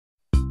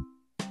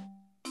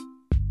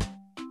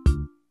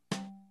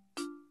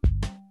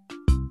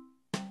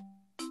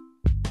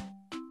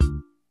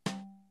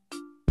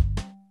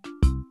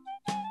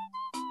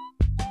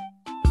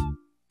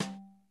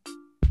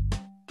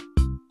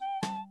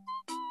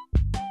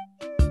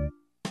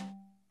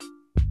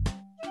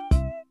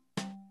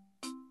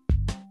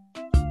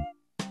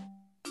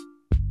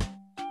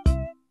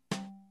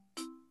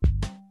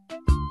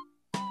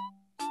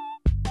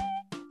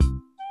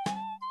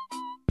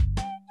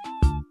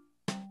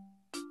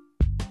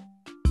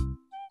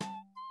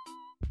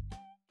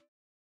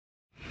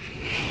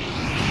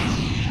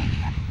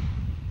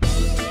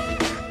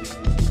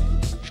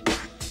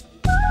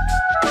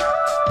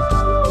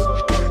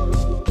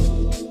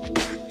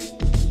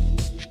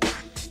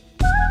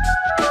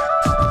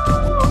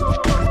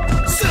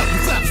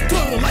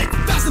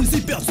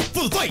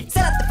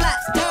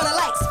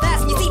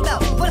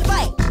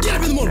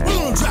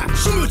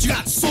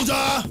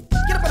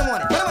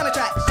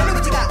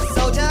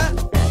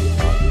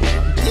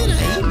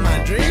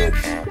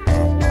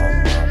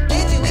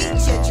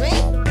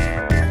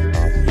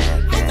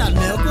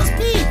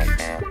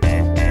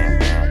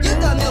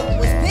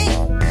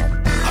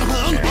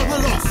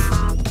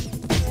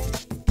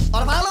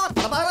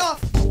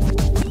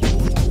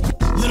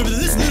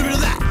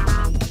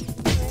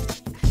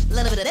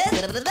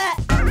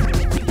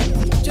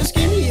Just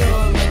give me your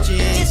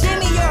munchies. Just give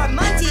me your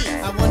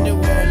munchies. I wonder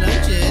where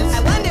lunch is.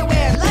 I wonder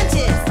where lunch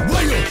is.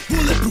 Wear your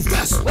bulletproof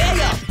vest. Wear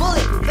your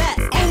bulletproof vest.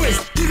 Always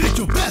give it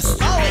your best.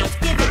 Always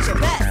give it your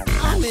best.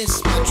 I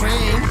miss my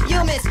train.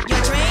 You miss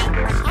your train?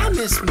 I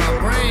miss my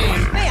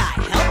brain. May I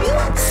help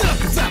you? Set up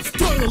the flaps,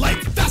 turn the light,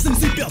 fasten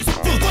seatbelts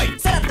for the fight.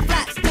 Set up the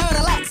flaps, turn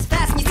the lights,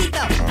 fasten your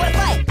seatbelt for the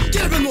fight.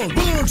 Get up in the morning,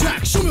 run on the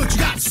track, show me what you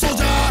got,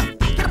 soldier.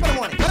 Get up in the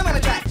morning, put 'em on the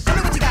track. Show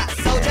me what you got,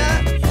 soldier.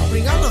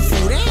 Bring all the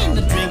food and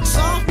the drinks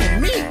all for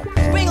me.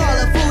 Bring all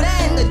the food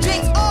and the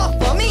drinks all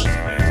for me.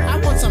 I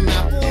want some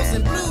apples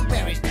and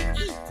blueberries to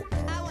eat.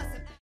 I want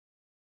some.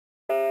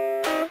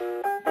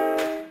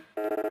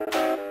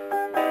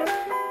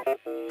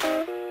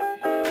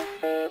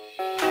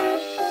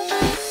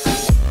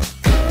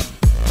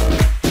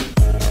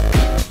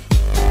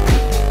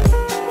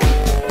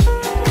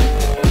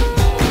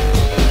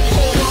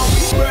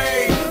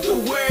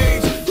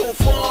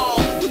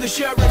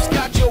 Sheriff's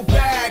got your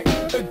back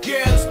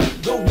against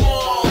the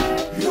wall.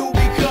 You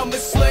become a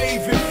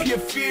slave if you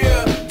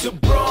fear to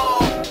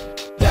brawl.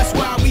 That's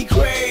why we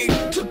crave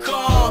to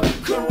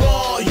conquer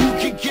all. You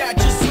can catch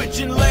us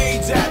switching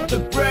lanes at the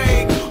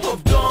break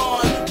of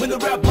dawn when the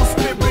rebel